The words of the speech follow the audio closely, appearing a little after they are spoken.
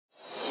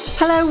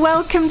Hello,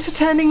 welcome to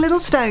Turning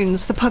Little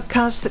Stones, the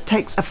podcast that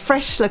takes a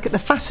fresh look at the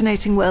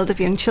fascinating world of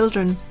young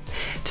children.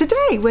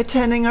 Today we're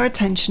turning our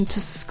attention to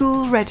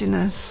school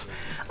readiness,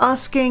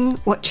 asking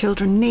what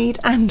children need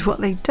and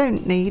what they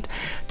don't need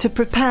to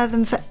prepare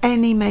them for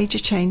any major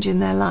change in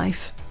their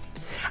life.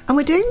 And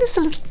we're doing this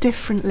a little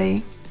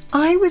differently.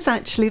 I was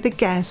actually the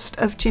guest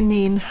of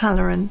Janine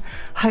Halloran,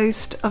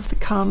 host of the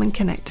Calm and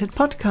Connected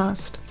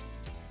podcast.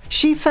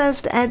 She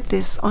first aired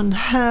this on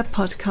her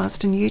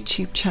podcast and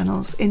YouTube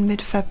channels in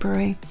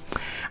mid-February,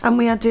 and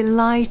we are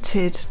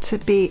delighted to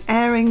be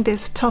airing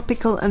this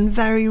topical and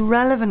very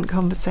relevant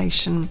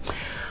conversation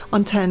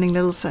on Turning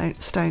Little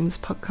Stones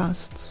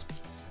podcasts.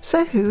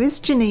 So who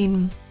is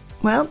Janine?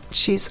 Well,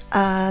 she's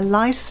a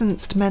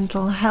licensed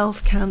mental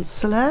health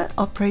counsellor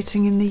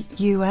operating in the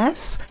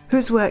US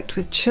who's worked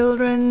with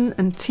children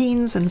and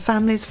teens and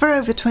families for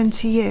over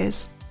 20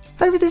 years.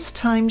 Over this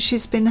time,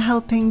 she's been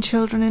helping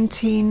children and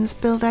teens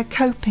build their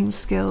coping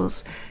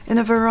skills in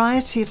a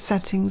variety of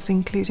settings,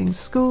 including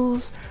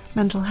schools,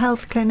 mental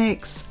health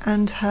clinics,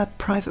 and her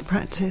private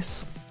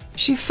practice.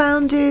 She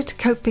founded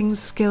Coping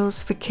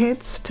Skills for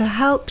Kids to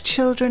help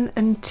children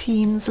and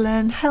teens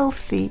learn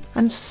healthy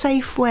and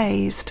safe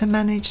ways to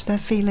manage their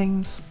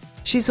feelings.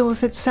 She's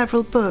authored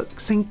several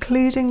books,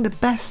 including the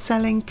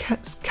best-selling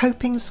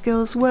Coping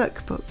Skills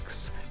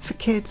workbooks for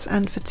kids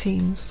and for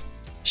teens.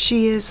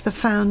 She is the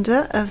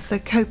founder of the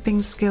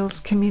Coping Skills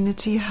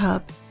Community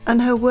Hub,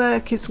 and her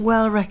work is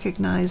well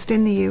recognised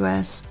in the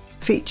US,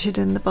 featured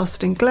in the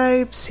Boston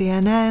Globe,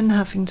 CNN,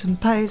 Huffington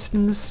Post,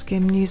 and the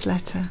Skim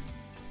newsletter.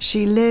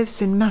 She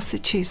lives in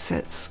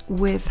Massachusetts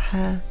with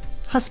her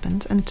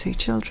husband and 2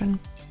 children.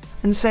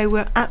 And so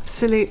we're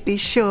absolutely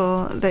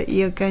sure that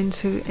you're going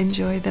to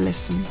enjoy the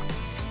listen.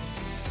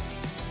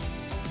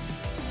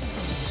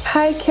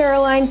 Hi,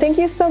 Caroline. Thank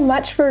you so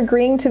much for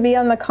agreeing to be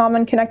on the Calm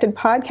and Connected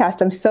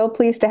podcast. I'm so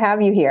pleased to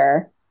have you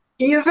here.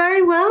 You're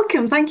very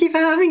welcome. Thank you for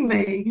having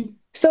me.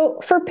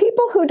 So for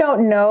people who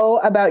don't know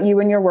about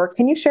you and your work,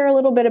 can you share a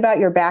little bit about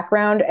your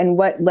background and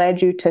what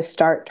led you to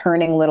start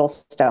Turning Little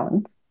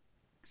Stones?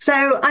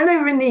 So I'm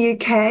over in the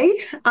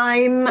UK.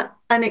 I'm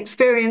an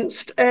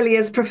experienced early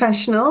years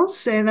professional.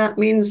 So that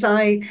means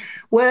I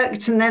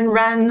worked and then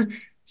ran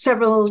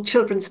several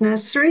children's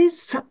nurseries.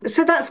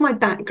 So that's my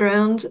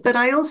background. But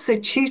I also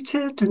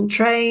tutored and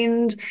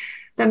trained,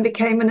 then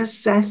became an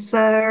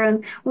assessor.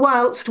 And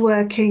whilst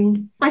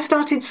working, I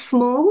started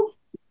small,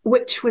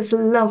 which was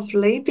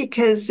lovely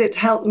because it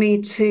helped me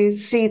to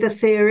see the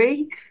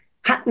theory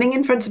happening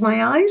in front of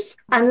my eyes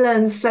and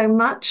learn so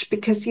much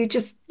because you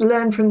just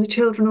learn from the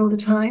children all the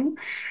time.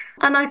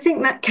 And I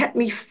think that kept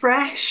me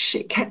fresh.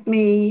 It kept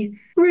me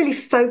really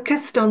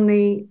focused on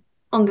the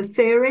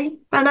theory.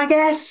 And I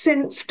guess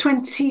since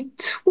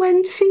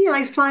 2020,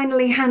 I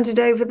finally handed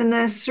over the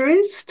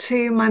nurseries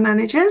to my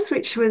managers,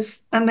 which was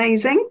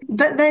amazing.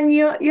 But then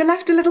you're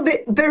left a little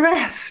bit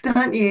bereft,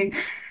 aren't you?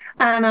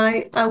 And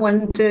I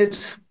wondered,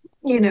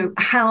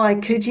 how I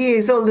could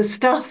use all the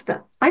stuff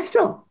that I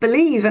still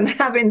believe and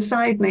have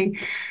inside me.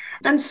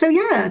 And so,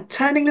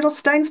 Turning Little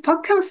Stones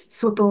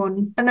podcasts were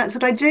born. And that's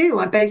what I do.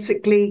 I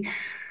basically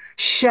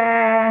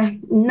share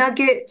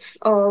nuggets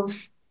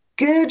of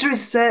good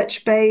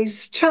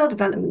research-based child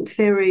development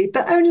theory,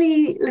 but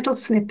only little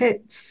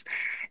snippets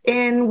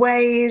in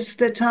ways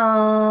that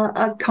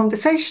are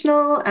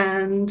conversational,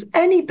 and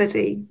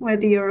anybody,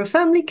 whether you're a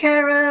family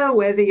carer,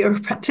 whether you're a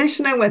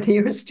practitioner, whether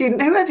you're a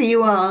student, whoever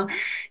you are,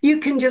 you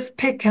can just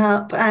pick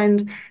up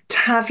and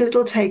have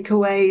little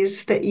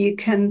takeaways that you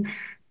can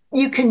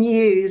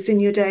use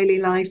in your daily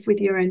life with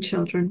your own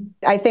children.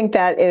 I think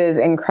that is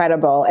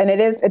incredible. And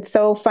it's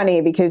so funny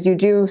because you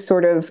do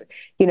sort of,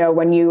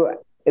 when you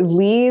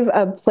leave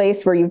a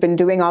place where you've been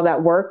doing all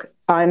that work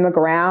on the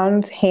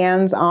ground,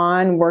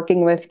 hands-on,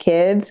 working with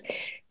kids,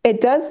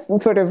 it does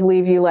sort of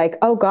leave you like,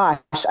 oh gosh,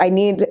 I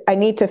need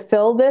to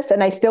fill this,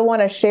 and I still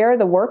want to share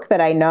the work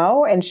that I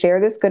know and share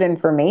this good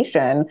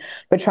information,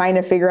 but trying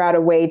to figure out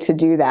a way to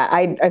do that.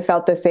 I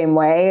felt the same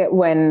way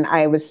when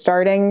I was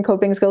starting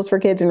Coping Skills for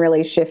Kids and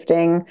really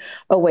shifting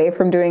away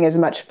from doing as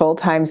much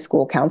full-time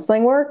school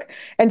counseling work.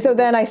 And so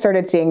then I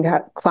started seeing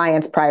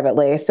clients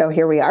privately. So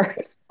here we are.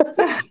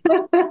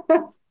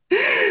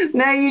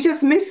 No, you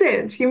just miss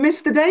it. You miss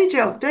the day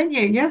job, don't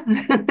you? Yeah.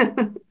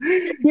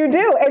 You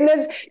do.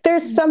 And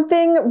there's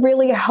something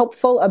really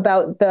helpful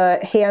about the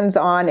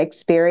hands-on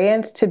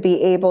experience to be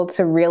able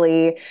to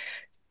really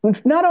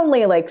not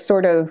only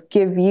sort of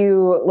give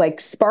you,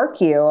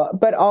 spark you,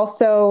 but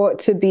also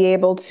to be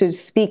able to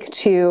speak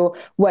to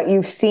what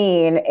you've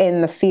seen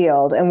in the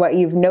field and what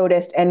you've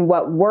noticed and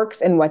what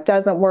works and what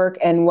doesn't work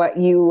and what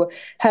you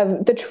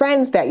have, the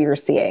trends that you're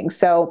seeing.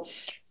 So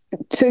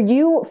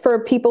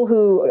for people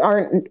who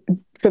aren't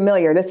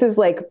familiar, this is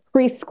like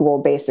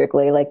preschool,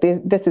 basically.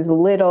 This is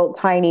little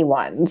tiny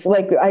ones.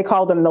 I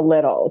call them the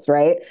littles,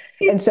 right?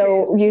 And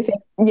so you think,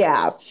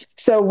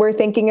 so we're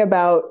thinking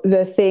about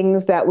the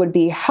things that would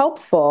be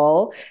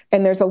helpful.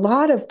 And there's a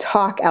lot of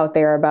talk out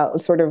there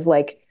about sort of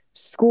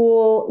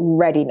school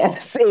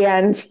readiness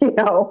and,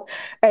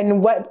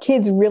 and what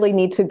kids really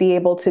need to be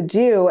able to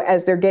do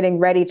as they're getting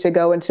ready to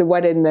go into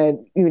what in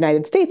the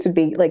United States would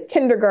be like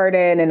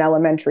kindergarten and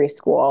elementary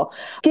school.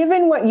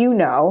 Given what you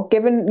know,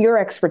 given your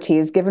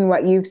expertise, given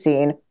what you've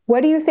seen,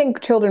 what do you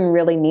think children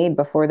really need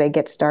before they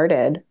get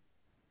started?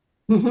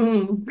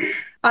 I'm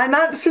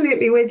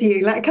absolutely with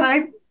you. Like, can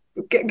I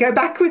go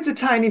backwards a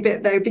tiny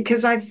bit though?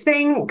 Because I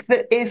think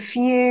that if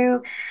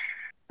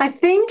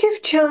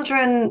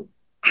children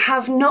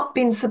have not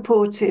been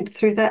supported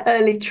through their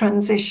early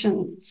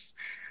transitions,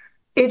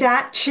 it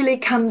actually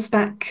comes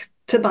back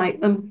to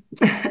bite them.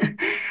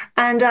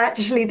 And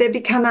actually, they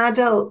become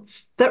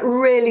adults that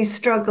really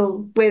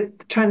struggle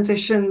with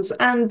transitions,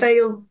 and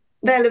they'll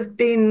have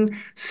been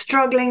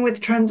struggling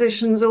with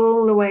transitions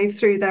all the way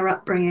through their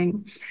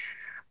upbringing,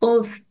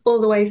 all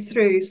the way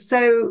through.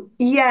 So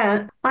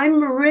yeah,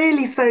 I'm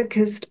really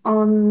focused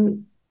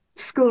on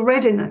school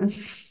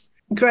readiness.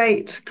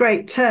 Great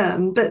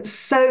term, but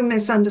so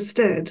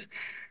misunderstood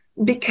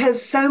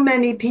because so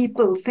many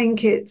people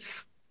think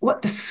it's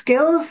what the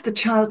skills the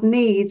child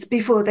needs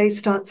before they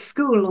start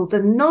school or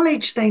the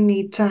knowledge they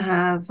need to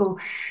have, or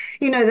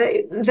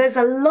there's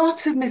a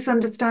lot of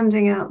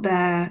misunderstanding out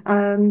there.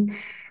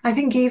 I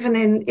think even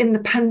in the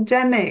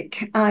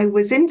pandemic, I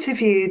was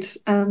interviewed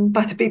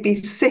by the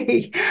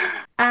BBC,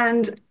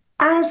 and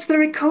as the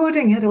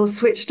recording had all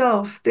switched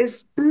off,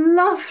 this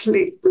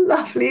lovely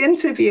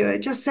interviewer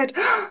just said,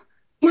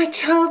 my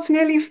child's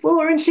nearly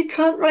 4 and she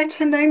can't write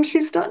her name.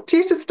 She's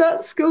due to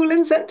start school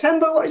in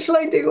September. What shall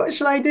I do? What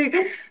shall I do?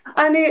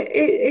 And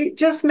it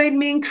just made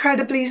me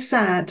incredibly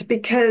sad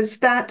because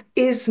that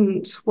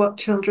isn't what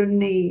children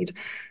need.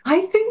 I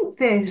think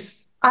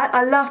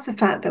I love the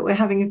fact that we're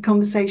having a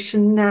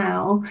conversation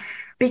now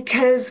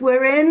because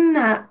we're in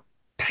that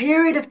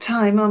period of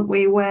time, aren't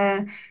we,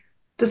 where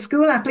the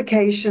school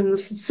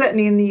applications,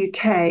 certainly in the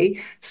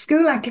UK,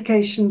 school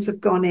applications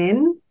have gone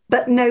in,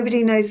 but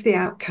nobody knows the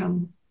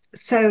outcome.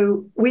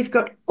 So we've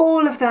got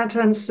all of that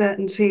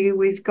uncertainty.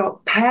 We've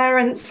got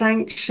parents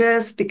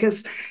anxious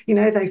because,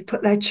 they've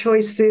put their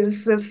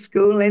choices of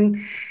school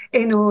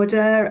in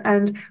order,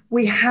 and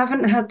we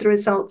haven't had the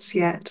results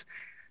yet.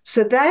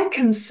 So they're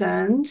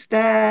concerned.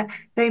 They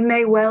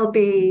may well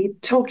be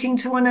talking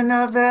to one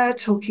another,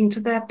 talking to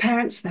their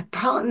parents, their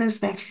partners,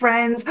 their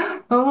friends.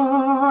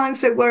 Oh, I'm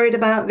so worried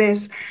about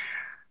this.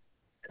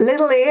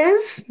 Little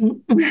ears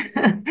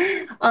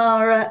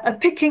are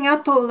picking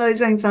up all those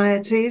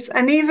anxieties.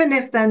 And even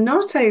if they're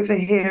not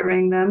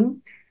overhearing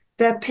them,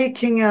 they're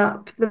picking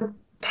up the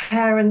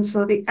parents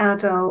or the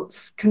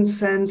adults'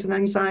 concerns and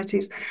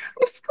anxieties.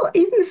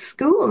 Even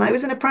school. I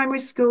was in a primary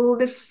school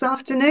this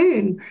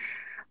afternoon,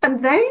 and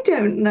they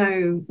don't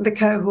know the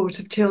cohort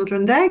of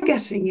children they're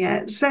getting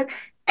yet. So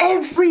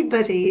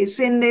everybody is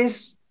in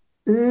this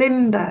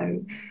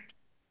limbo.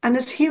 And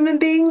as human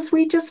beings,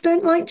 we just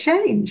don't like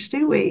change,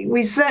 do we?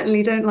 We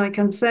certainly don't like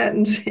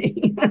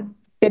uncertainty.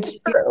 It's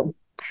true.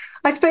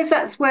 I suppose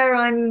that's where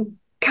I'm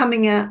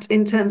coming at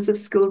in terms of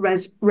school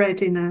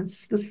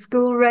readiness. The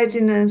school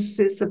readiness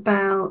is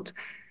about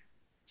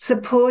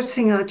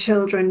supporting our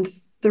children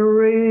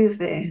through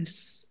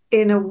this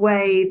in a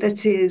way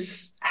that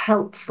is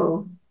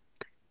helpful.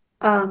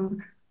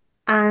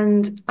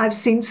 And I've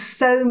seen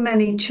so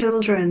many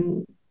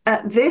children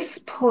at this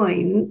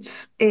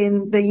point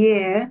in the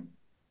year,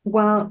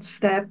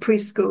 whilst they're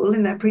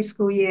in their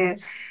preschool year,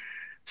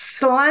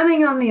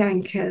 slamming on the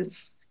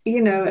anchors.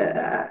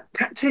 A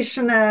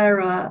practitioner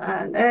or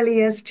an early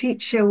years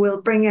teacher will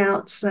bring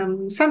out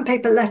some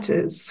sandpaper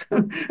letters.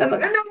 And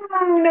like, no,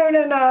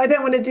 I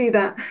don't want to do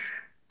that.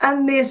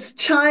 And this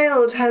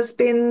child has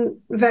been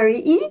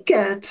very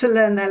eager to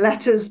learn their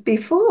letters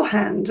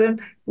beforehand.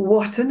 And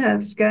what on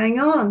earth's going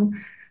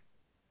on?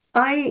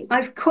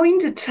 I've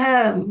coined a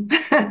term,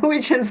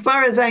 which, as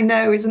far as I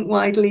know, isn't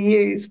widely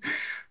used,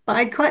 but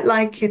I quite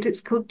like it.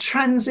 It's called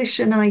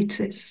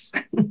transitionitis.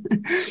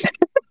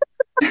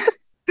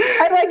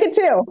 I like it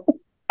too.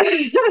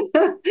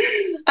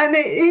 And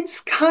it's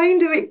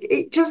kind of,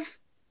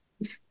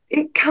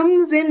 it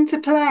comes into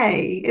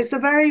play. It's a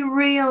very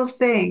real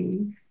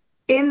thing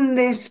in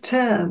this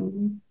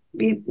term,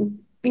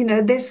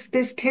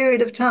 this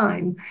period of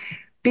time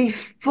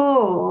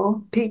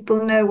before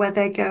people know where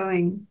they're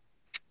going.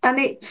 And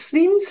it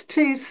seems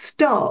to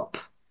stop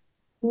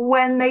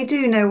when they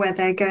do know where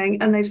they're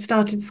going and they've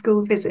started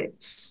school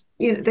visits.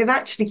 They've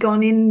actually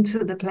gone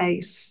into the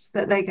place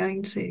that they're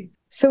going to.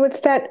 So it's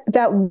that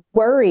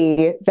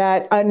worry,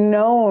 that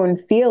unknown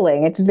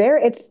feeling. It's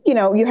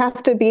you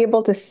have to be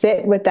able to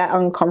sit with that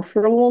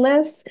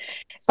uncomfortableness.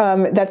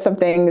 That's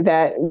something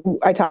that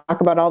I talk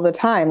about all the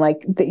time.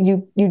 Like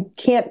you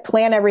can't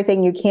plan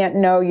everything. You can't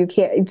know. You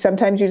can't.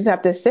 Sometimes you just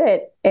have to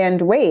sit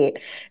and wait.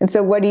 And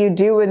so, what do you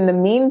do in the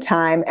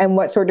meantime? And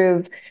what sort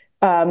of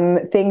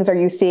things are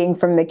you seeing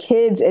from the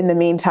kids in the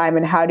meantime,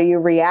 and how do you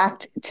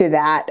react to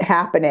that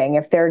happening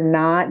if they're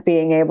not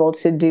being able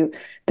to do,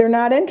 they're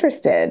not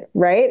interested,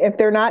 right? If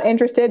they're not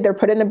interested, they're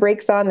putting the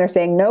brakes on, they're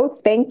saying, no,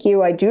 thank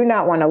you, I do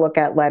not want to look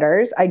at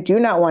letters, I do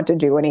not want to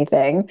do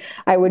anything,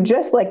 I would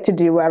just like to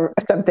do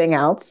something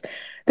else.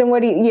 Then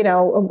what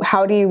do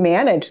how do you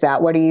manage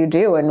that? What do you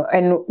do?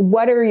 And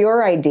what are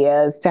your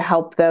ideas to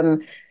help them,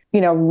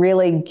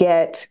 really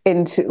get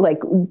into, like,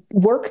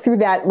 work through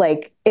that,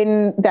 like,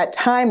 in that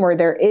time where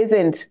there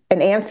isn't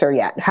an answer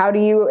yet? How do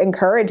you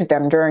encourage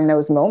them during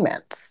those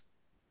moments?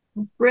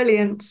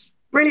 Brilliant,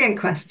 brilliant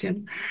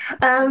question.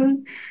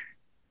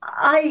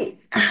 I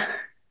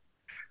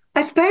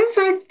I suppose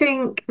I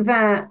think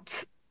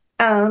that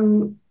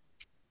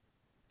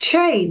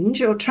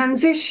change or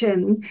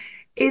transition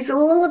is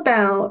all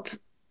about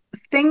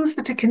things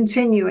that are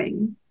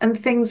continuing and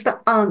things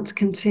that aren't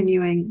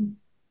continuing.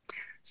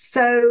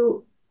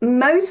 So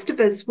most of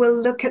us will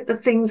look at the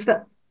things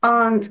that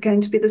aren't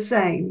going to be the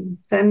same.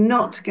 They're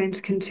not going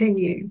to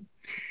continue.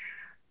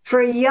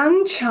 For a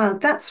young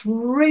child, that's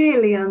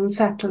really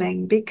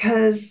unsettling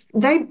because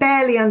they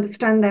barely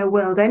understand their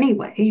world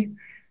anyway.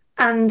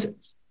 And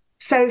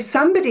so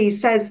somebody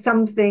says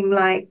something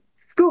like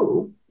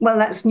school, well,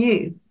 that's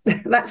new.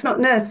 That's not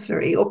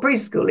nursery or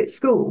preschool, it's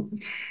school.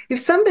 If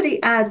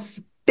somebody adds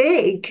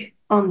big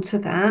onto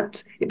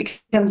that, it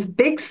becomes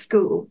big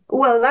school.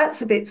 Well,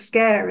 that's a bit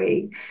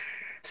scary.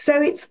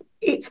 So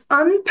it's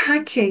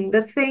unpacking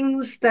the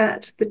things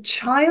that the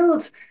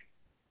child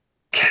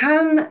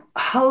can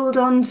hold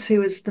on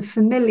to as the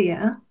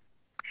familiar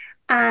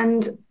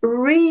and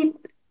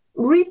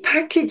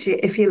repackage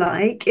it, if you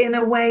like, in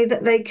a way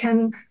that they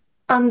can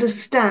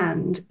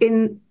understand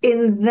in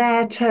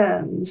their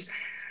terms.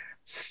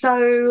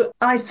 So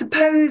I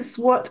suppose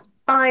what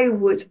I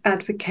would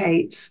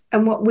advocate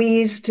and what we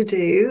used to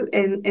do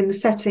in the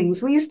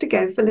settings, we used to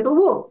go for little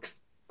walks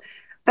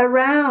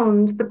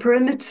around the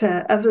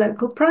perimeter of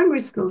local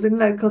primary schools in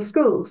local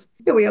schools.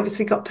 We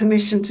obviously got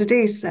permission to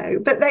do so,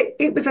 but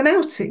it was an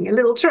outing, a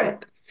little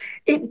trip.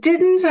 It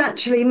didn't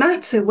actually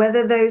matter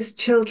whether those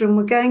children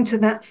were going to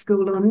that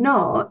school or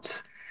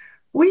not.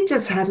 We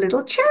just had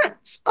little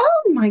chats.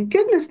 Oh my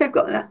goodness, they've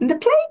got that in the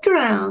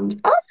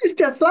playground. Oh, it's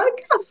just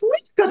like us.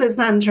 We've got a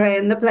sand tray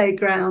in the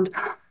playground.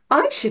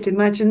 I should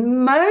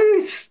imagine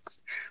most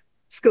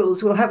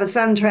schools will have a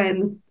sand tray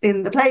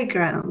in the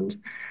playground.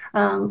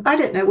 I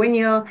don't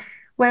know,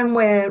 when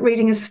we're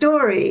reading a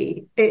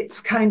story,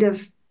 it's kind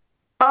of,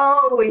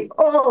 oh, we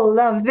all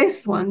love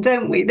this one,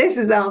 don't we? This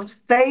is our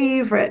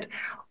favorite.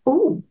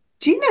 Oh,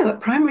 do you know at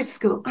primary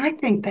school, I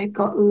think they've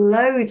got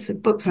loads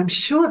of books. I'm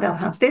sure they'll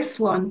have this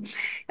one.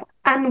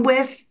 And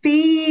we're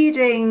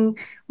feeding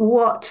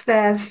what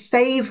their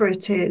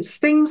favorite is,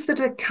 things that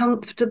are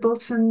comfortable,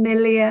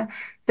 familiar.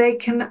 They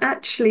can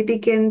actually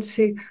begin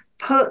to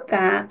put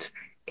that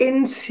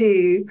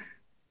into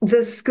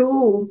the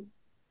school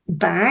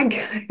bag,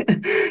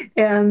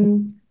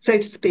 so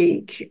to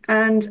speak,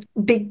 and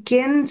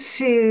begin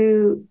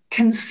to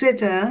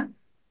consider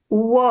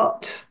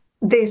what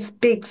this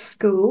big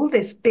school,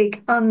 this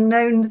big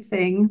unknown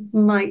thing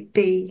might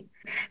be.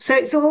 So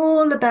it's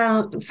all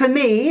about, for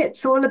me,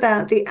 it's all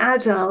about the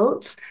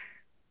adult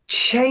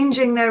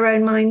changing their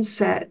own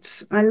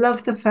mindset. I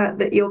love the fact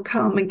that you're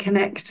calm and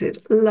connected.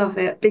 Love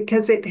it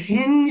because it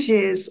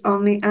hinges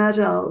on the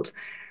adult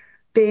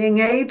being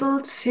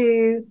able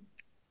to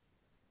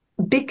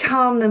be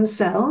calm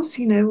themselves.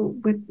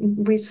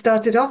 We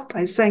started off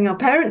by saying our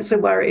parents are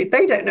worried.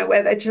 They don't know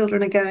where their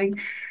children are going.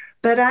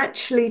 But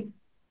actually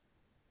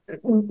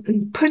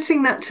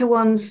putting that to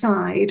one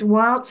side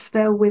whilst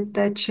they're with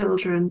their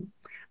children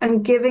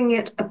and giving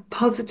it a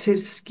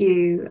positive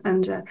skew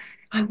and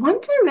I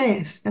wonder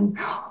if, and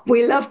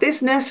we love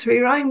this nursery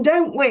rhyme,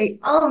 don't we?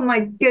 Oh my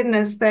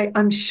goodness,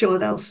 I'm sure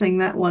they'll sing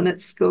that one at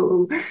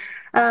school.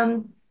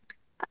 Um,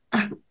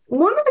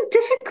 one of the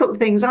difficult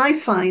things I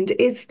find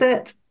is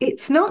that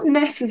it's not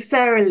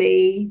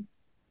necessarily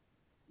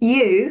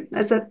you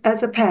as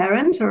a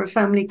parent or a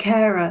family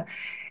carer.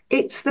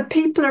 It's the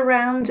people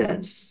around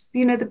us,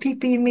 the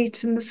people you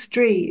meet in the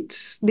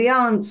street, the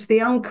aunts,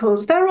 the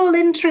uncles, they're all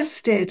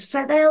interested.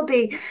 So they'll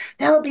be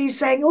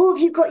saying, oh,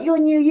 have you got your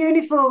new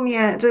uniform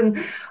yet?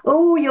 And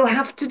oh, you'll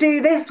have to do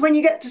this when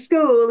you get to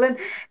school. And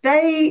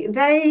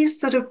they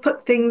sort of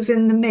put things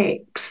in the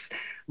mix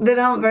that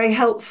aren't very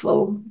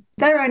helpful.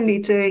 They're only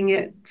doing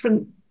it for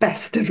the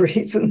best of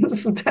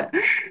reasons.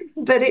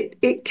 But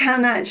it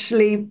can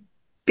actually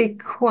be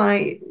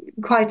quite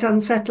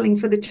unsettling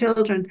for the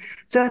children.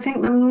 So I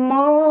think the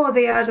more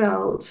the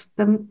adults,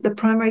 the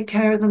primary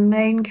carer, the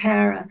main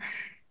carer,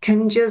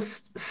 can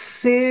just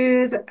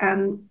soothe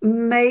and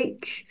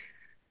make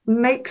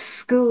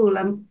school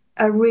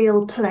a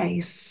real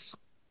place,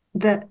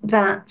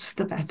 that's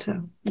the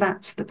better.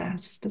 That's the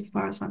best as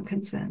far as I'm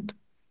concerned.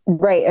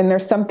 Right. And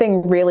there's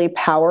something really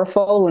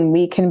powerful when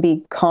we can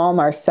be calm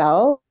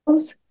ourselves,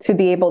 to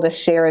be able to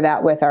share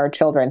that with our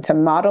children, to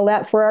model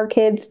that for our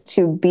kids,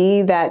 to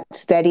be that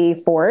steady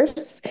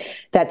force,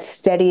 that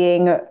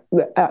steadying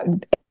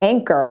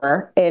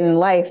anchor in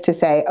life, to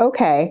say,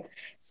 okay,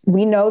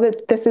 we know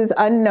that this is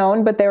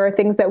unknown, but there are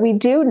things that we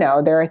do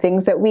know. There are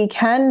things that we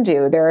can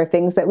do. There are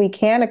things that we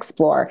can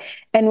explore.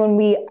 And when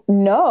we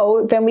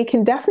know, then we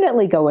can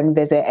definitely go and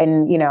visit,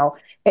 and,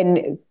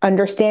 and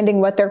understanding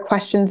what their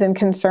questions and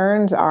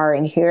concerns are,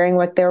 and hearing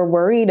what they're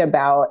worried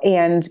about,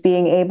 and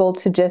being able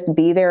to just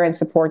be there and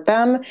support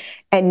them,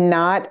 and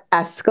not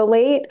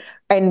escalate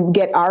and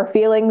get our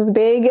feelings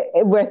big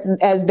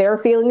as their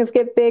feelings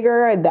get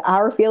bigger and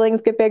our feelings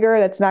get bigger.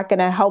 That's not going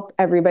to help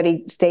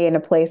everybody stay in a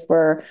place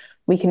where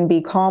we can be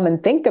calm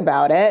and think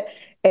about it.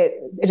 It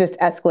just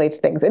escalates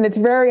things. And it's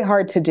very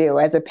hard to do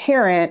as a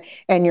parent,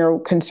 and you're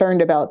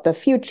concerned about the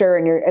future,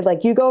 and you're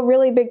like, you go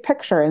really big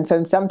picture. And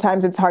so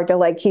sometimes it's hard to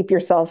like keep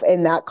yourself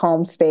in that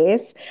calm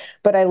space.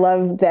 But I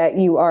love that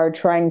you are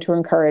trying to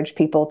encourage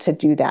people to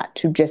do that,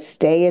 to just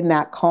stay in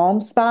that calm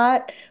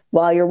spot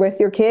while you're with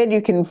your kid.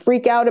 You can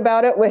freak out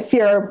about it with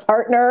your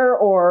partner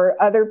or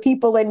other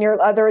people in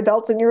your other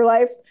adults in your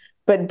life,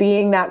 but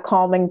being that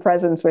calming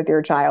presence with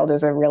your child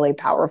is a really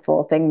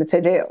powerful thing to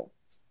do.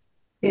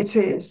 It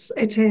is.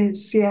 It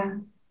is. Yeah.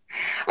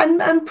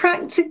 And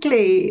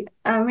practically,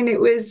 I mean, it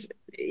was,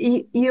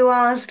 you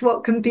asked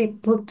what can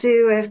people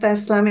do if they're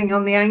slamming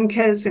on the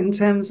anchors in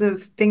terms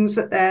of things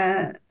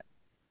that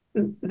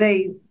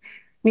they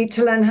need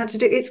to learn how to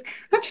do. It's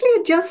actually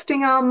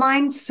adjusting our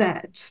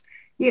mindset.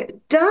 Yeah.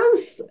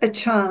 Does a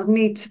child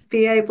need to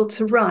be able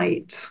to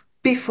write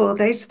before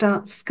they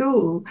start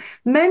school?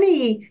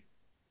 Many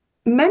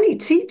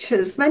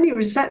teachers, many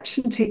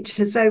reception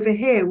teachers over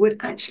here would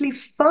actually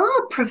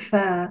far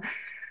prefer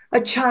a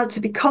child to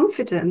be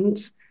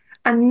confident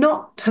and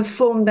not have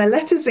formed their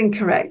letters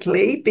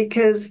incorrectly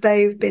because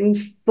they've been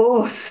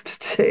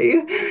forced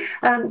to.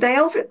 They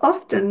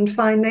often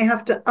find they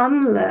have to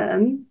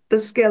unlearn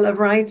the skill of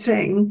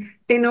writing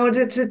in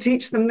order to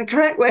teach them the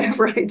correct way of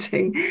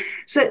writing.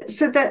 So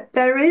that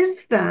there is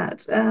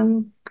that.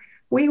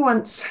 We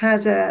once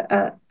had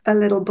a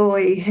little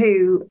boy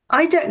who,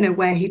 I don't know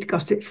where he'd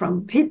got it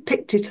from. He'd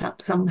picked it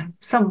up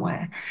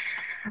somewhere,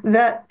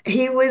 that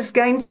he was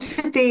going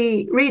to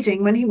be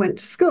reading when he went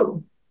to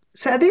school.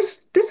 So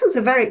this was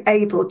a very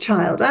able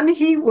child, and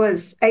he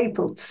was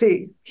able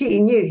to. He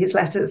knew his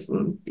letters,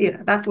 and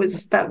that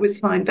was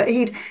fine. But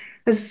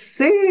as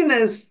soon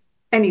as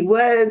any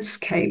words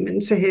came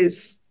into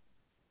his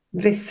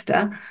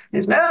vista,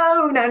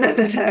 no,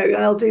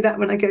 I'll do that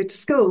when I go to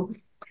school.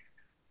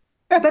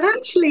 But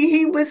actually,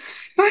 he was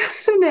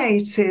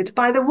fascinated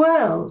by the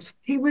world.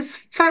 He was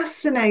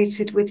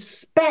fascinated with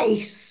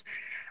space.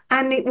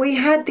 And we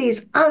had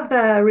these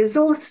other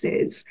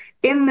resources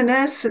in the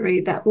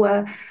nursery that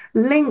were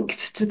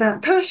linked to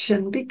that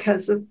passion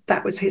because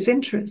that was his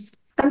interest.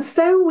 And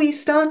so we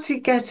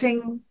started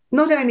getting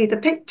not only the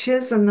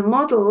pictures and the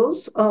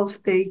models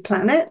of the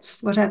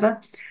planets,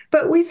 whatever,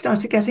 but we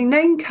started getting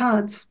name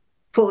cards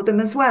for them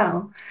as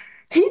well.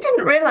 He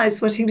didn't realize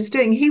what he was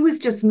doing. He was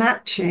just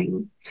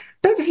matching,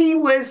 but he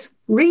was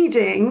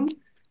reading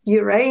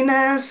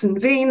Uranus and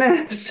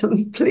Venus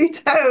and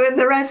Pluto and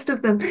the rest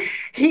of them.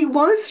 He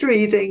was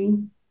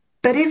reading,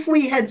 but if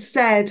we had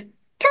said,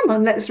 come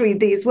on, let's read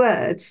these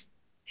words,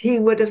 he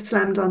would have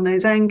slammed on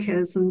those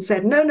anchors and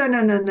said, no,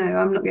 I'm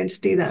not going to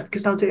do that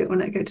because I'll do it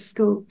when I go to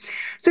school.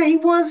 So he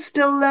was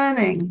still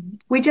learning.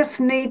 We just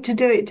need to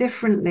do it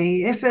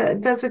differently.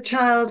 Does a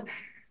child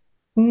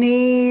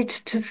need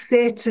to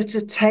sit at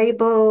a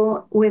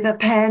table with a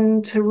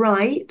pen to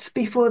write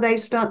before they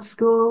start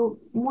school?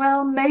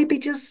 Well, maybe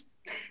just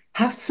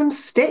have some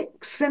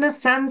sticks in a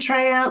sand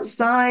tray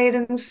outside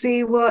and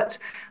see what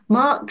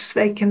marks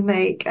they can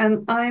make.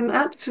 And I'm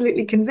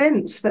absolutely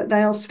convinced that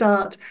they'll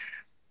start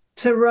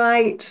to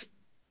write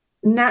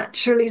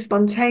naturally,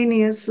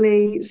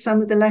 spontaneously,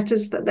 some of the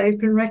letters that they've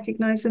been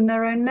recognized in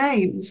their own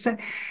names. So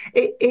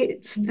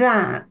it's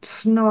that,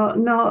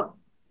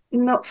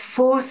 not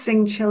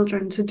forcing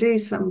children to do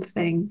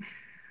something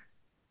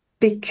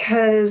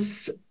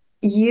because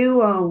you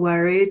are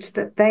worried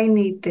that they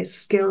need this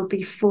skill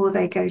before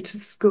they go to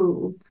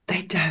school.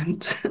 They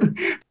don't.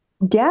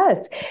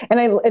 Yes.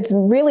 And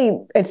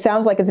it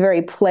sounds like it's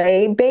very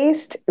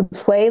play-based,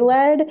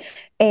 play-led,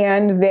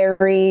 and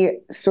very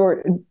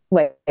sort of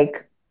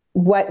like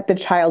what the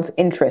child's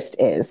interest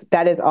is.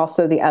 That is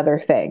also the other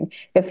thing.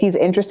 If he's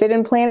interested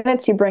in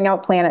planets, you bring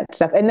out planet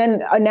stuff. And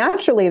then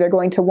naturally, they're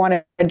going to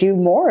want to do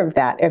more of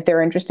that. If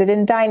they're interested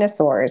in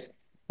dinosaurs,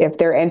 if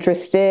they're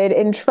interested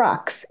in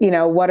trucks,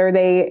 what are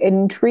they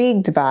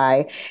intrigued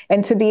by?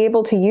 And to be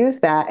able to use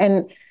that.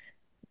 And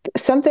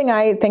something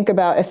I think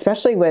about,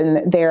 especially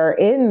when they're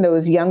in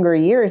those younger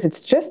years, it's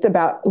just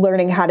about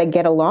learning how to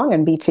get along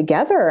and be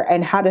together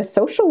and how to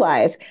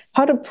socialize,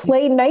 how to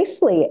play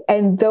nicely.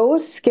 And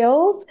those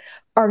skills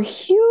are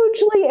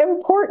hugely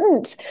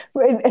important.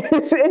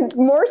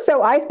 More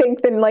so, I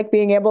think, than like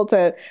being able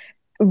to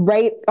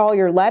write all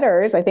your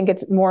letters. I think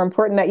it's more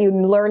important that you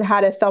learn how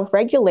to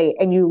self-regulate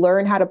and you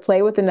learn how to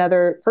play with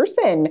another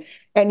person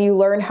and you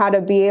learn how to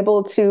be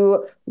able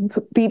to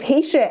be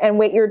patient and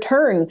wait your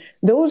turn.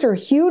 Those are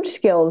huge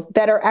skills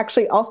that are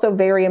actually also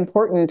very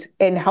important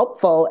and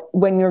helpful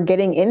when you're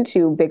getting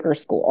into bigger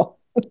school.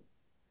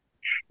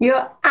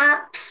 You're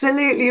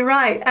absolutely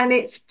right, and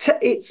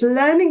it's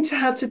learning to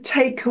how to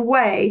take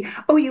away.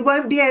 Oh, you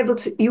won't be able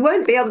to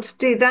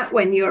do that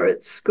when you're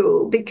at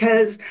school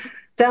because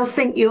they'll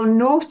think you're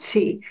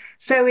naughty.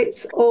 So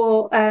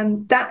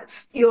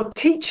that's your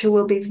teacher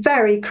will be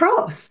very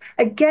cross.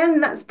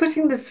 Again, that's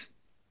putting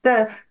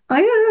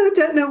I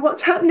don't know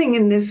what's happening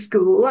in this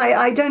school.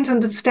 I don't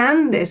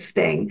understand this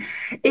thing.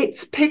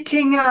 It's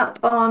picking up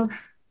on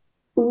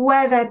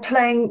where they're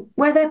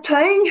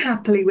playing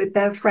happily with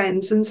their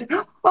friends and say,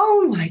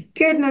 oh my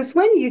goodness,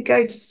 when you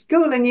go to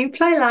school and you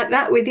play like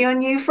that with your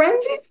new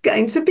friends, it's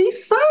going to be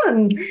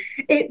fun.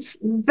 It's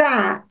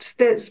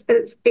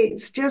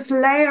just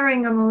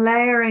layering and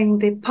layering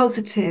the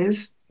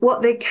positive,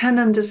 what they can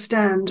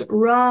understand,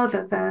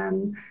 rather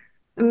than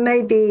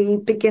maybe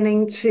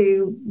beginning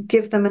to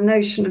give them a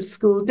notion of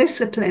school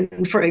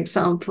discipline, for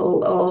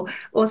example,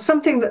 or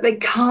something that they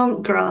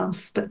can't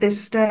grasp at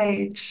this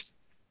stage.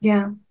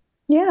 Yeah.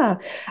 Yeah,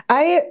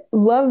 I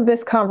love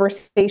this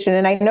conversation.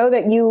 And I know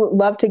that you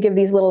love to give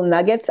these little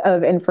nuggets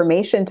of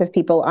information to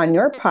people on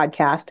your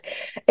podcast.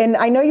 And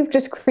I know you've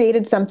just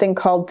created something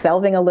called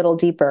Delving a Little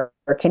Deeper.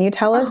 Can you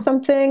tell us Oh,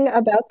 something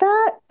about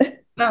that?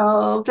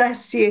 oh,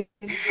 bless you.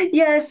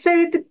 Yeah,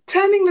 so the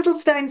Turning Little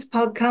Stones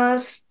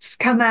podcasts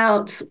come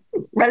out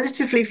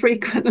relatively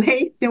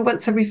frequently,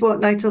 once every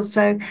fortnight or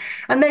so,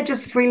 and they're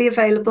just freely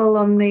available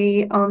on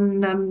the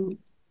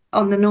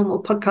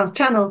normal podcast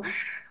channel.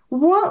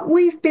 What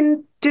we've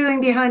been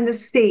doing behind the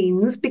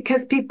scenes,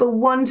 because people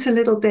want a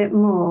little bit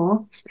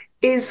more,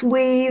 is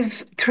we are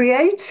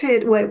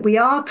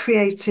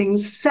creating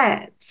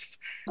sets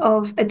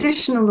of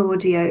additional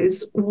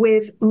audios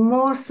with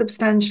more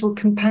substantial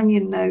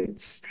companion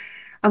notes.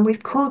 And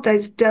we've called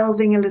those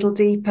Delving a Little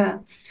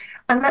Deeper.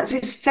 And that's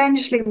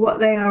essentially what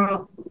they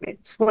are.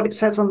 It's what it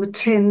says on the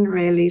tin,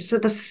 really. So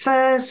the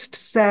first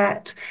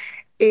set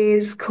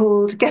is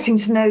called Getting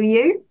to Know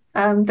You.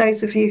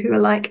 Those of you who are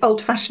like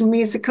old-fashioned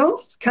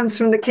musicals, comes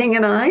from The King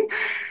and I.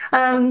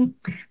 So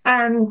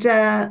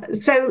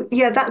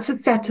that's a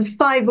set of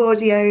 5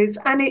 audios,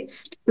 and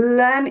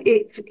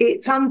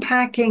it's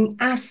unpacking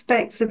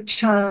aspects of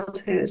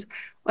childhood,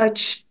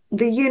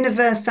 the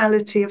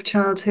universality of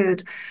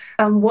childhood,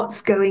 and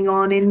what's going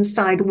on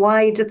inside.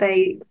 Why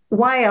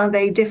are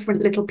they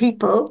different little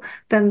people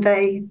than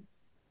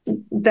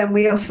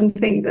we often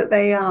think that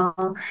they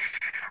are?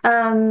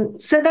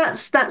 So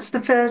that's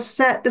the first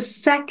set. The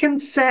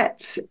second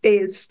set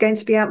is going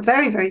to be out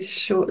very, very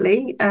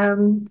shortly,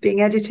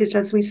 being edited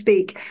as we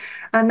speak,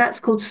 and that's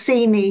called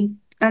See Me,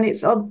 and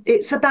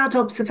it's about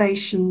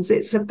observations.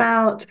 It's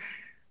about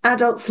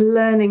adults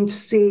learning to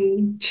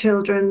see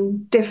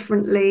children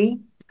differently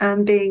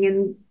and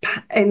being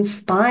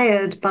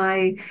inspired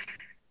by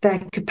their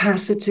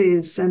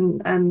capacities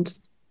and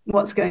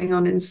what's going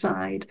on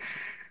inside.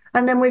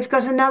 And then we've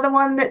got another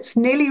one that's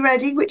nearly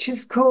ready, which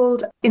is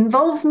called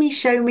Involve Me,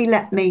 Show Me,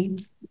 Let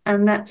Me.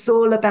 And that's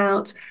all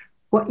about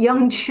what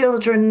young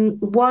children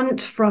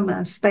want from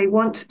us. They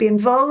want to be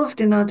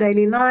involved in our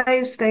daily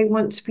lives. They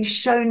want to be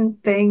shown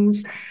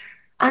things,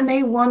 and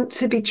they want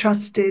to be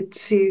trusted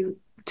to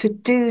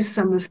do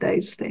some of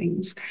those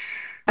things.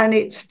 And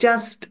it's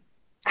just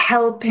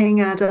helping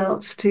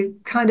adults to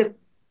kind of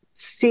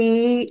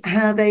see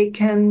how they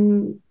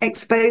can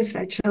expose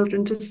their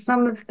children to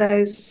some of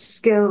those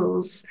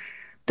skills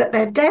that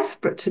they're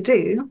desperate to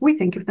do. We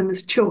think of them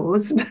as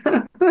chores.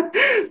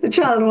 The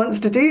child wants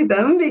to do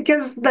them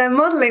because they're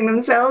modeling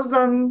themselves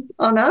on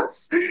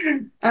us,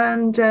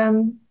 and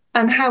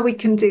how we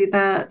can do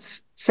that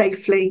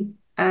safely,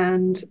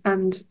 and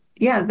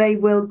yeah, they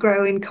will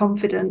grow in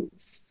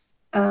confidence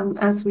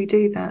as we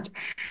do that.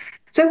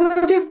 So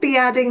we'll just be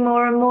adding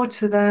more and more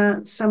to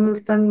that. Some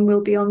of them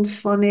will be on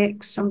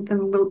phonics, some of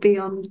them will be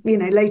on,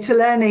 later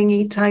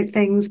learning type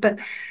things, but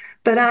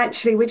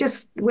actually we're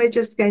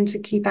just going to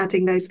keep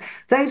adding those.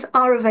 Those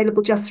are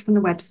available just from the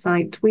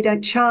website. We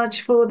don't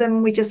charge for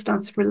them. We just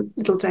ask for a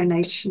little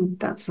donation.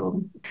 That's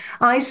all.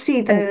 I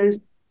see those.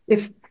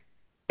 If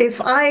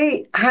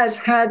I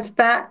had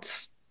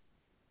that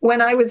when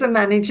I was a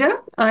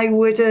manager, I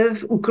would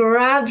have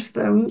grabbed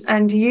them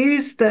and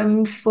used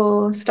them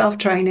for staff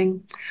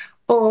training,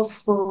 or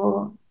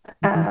for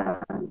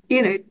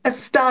a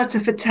starter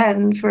for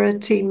 10 for a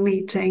team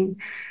meeting.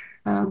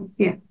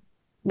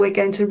 We're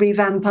going to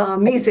revamp our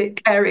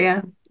music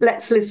area.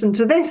 Let's listen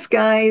to this,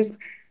 guys,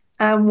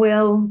 and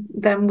we'll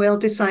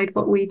decide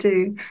what we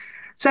do.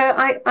 So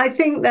I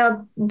think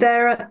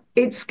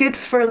it's good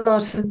for a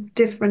lot of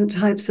different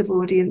types of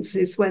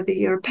audiences, whether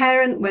you're a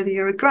parent, whether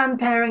you're a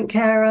grandparent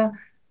carer,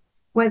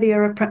 whether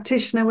you're a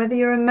practitioner, whether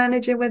you're a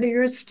manager, whether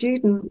you're a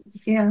student.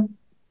 Yeah.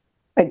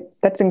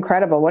 That's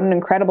incredible. What an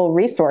incredible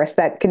resource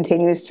that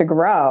continues to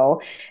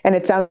grow. And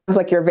it sounds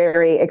like you're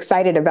very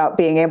excited about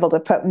being able to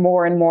put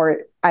more and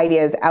more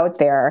ideas out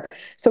there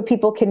so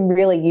people can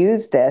really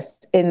use this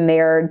in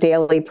their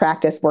daily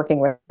practice working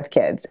with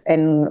kids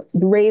and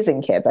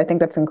raising kids. I think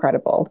that's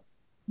incredible.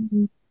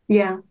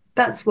 Yeah,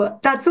 that's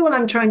all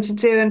I'm trying to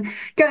do. And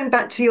going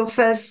back to your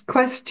first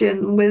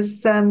question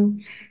was,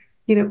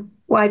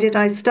 why did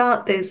I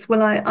start this?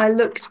 Well, I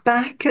looked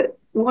back at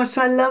what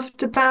I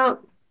loved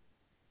about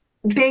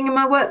being in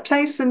my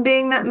workplace and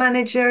being that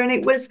manager. And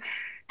it was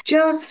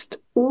just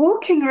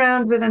walking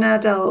around with an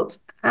adult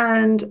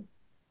and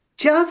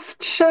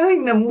just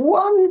showing them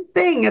one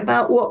thing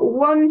about what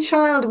one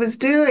child was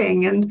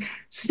doing and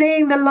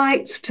seeing the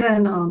lights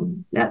turn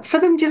on, for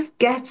them just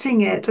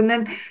getting it, and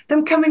then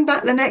them coming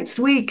back the next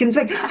week and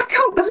saying, I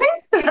can't believe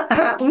that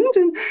happened.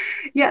 And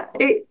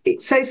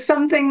so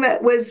something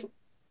that was,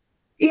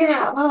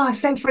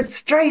 so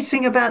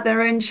frustrating about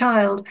their own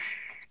child,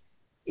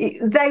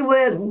 they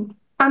were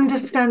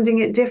understanding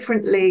it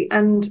differently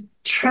and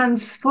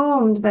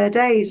transformed their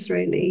days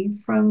really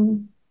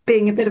from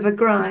being a bit of a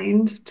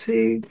grind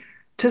to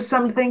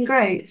something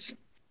great.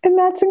 And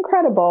that's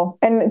incredible.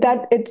 And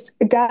that it's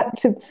got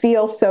to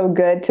feel so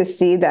good to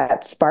see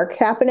that spark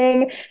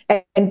happening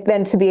and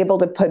then to be able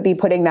to be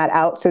putting that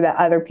out so that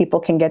other people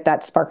can get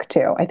that spark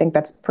too. I think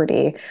that's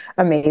pretty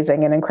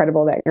amazing and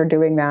incredible that you're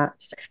doing that.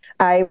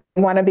 I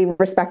want to be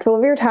respectful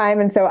of your time.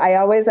 And so I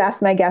always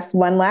ask my guests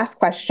one last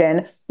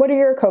question. What are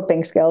your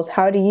coping skills?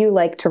 How do you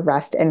like to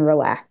rest and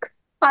relax?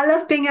 I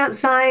love being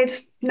outside.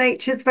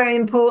 Nature's very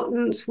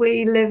important.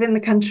 We live in the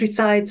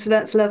countryside, so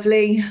that's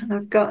lovely.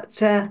 I've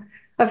got a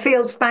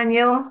field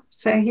spaniel,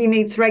 so he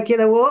needs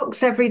regular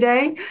walks every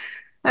day.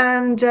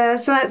 And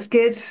so that's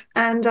good.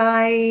 And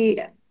I'm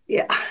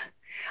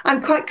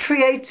quite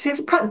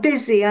creative, quite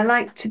busy. I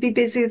like to be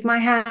busy with my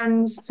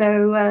hands,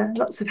 so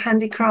lots of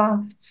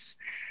handicrafts.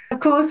 Of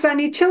course, I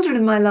need children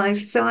in my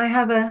life, so I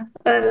have a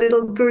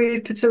little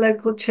group at a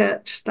local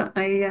church that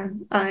I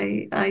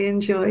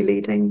enjoy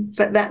leading.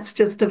 But that's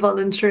just a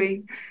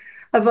voluntary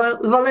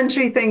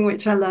thing,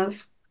 which I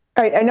love.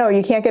 I know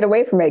you can't get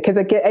away from it because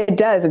it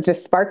does. It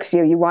just sparks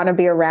you. You want to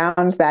be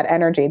around that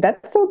energy.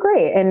 That's so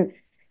great. And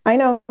I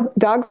know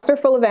dogs are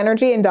full of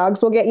energy, and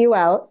dogs will get you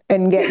out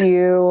and get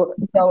you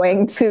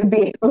going to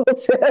be able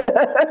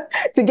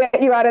to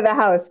get you out of the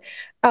house.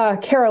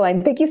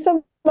 Caroline, thank you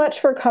so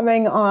much for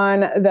coming on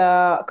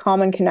the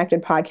Calm and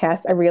Connected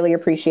podcast. I really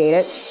appreciate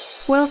it.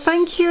 Well,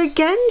 thank you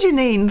again,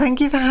 Janine.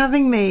 Thank you for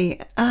having me.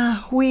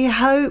 We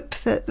hope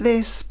that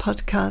this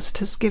podcast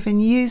has given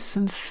you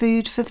some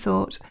food for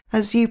thought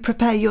as you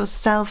prepare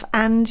yourself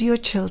and your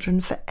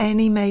children for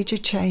any major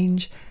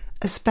change,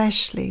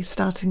 especially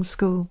starting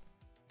school.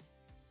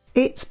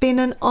 It's been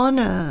an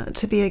honour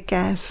to be a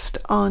guest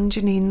on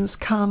Janine's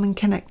Calm and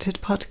Connected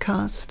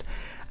podcast,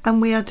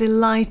 and we are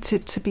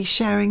delighted to be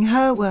sharing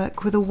her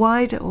work with a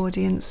wider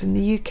audience in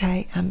the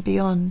UK and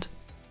beyond.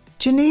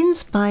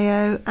 Janine's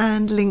bio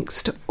and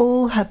links to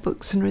all her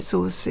books and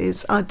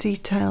resources are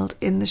detailed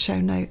in the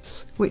show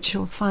notes, which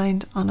you'll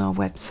find on our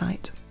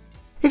website.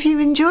 If you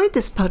enjoyed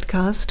this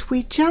podcast,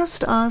 we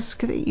just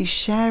ask that you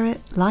share it,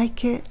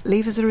 like it,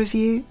 leave us a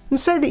review. And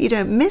so that you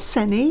don't miss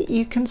any,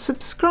 you can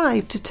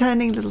subscribe to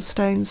Turning Little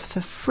Stones for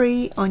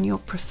free on your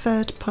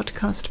preferred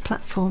podcast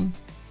platform.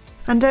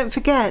 And don't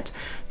forget,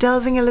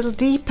 delving a little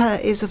deeper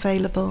is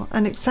available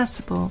and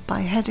accessible by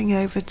heading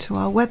over to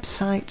our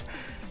website,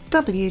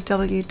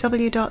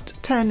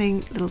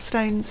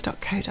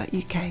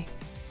 www.turninglittlestones.co.uk.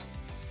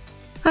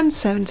 And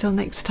so until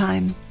next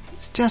time,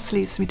 it just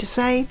leaves me to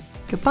say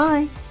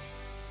goodbye.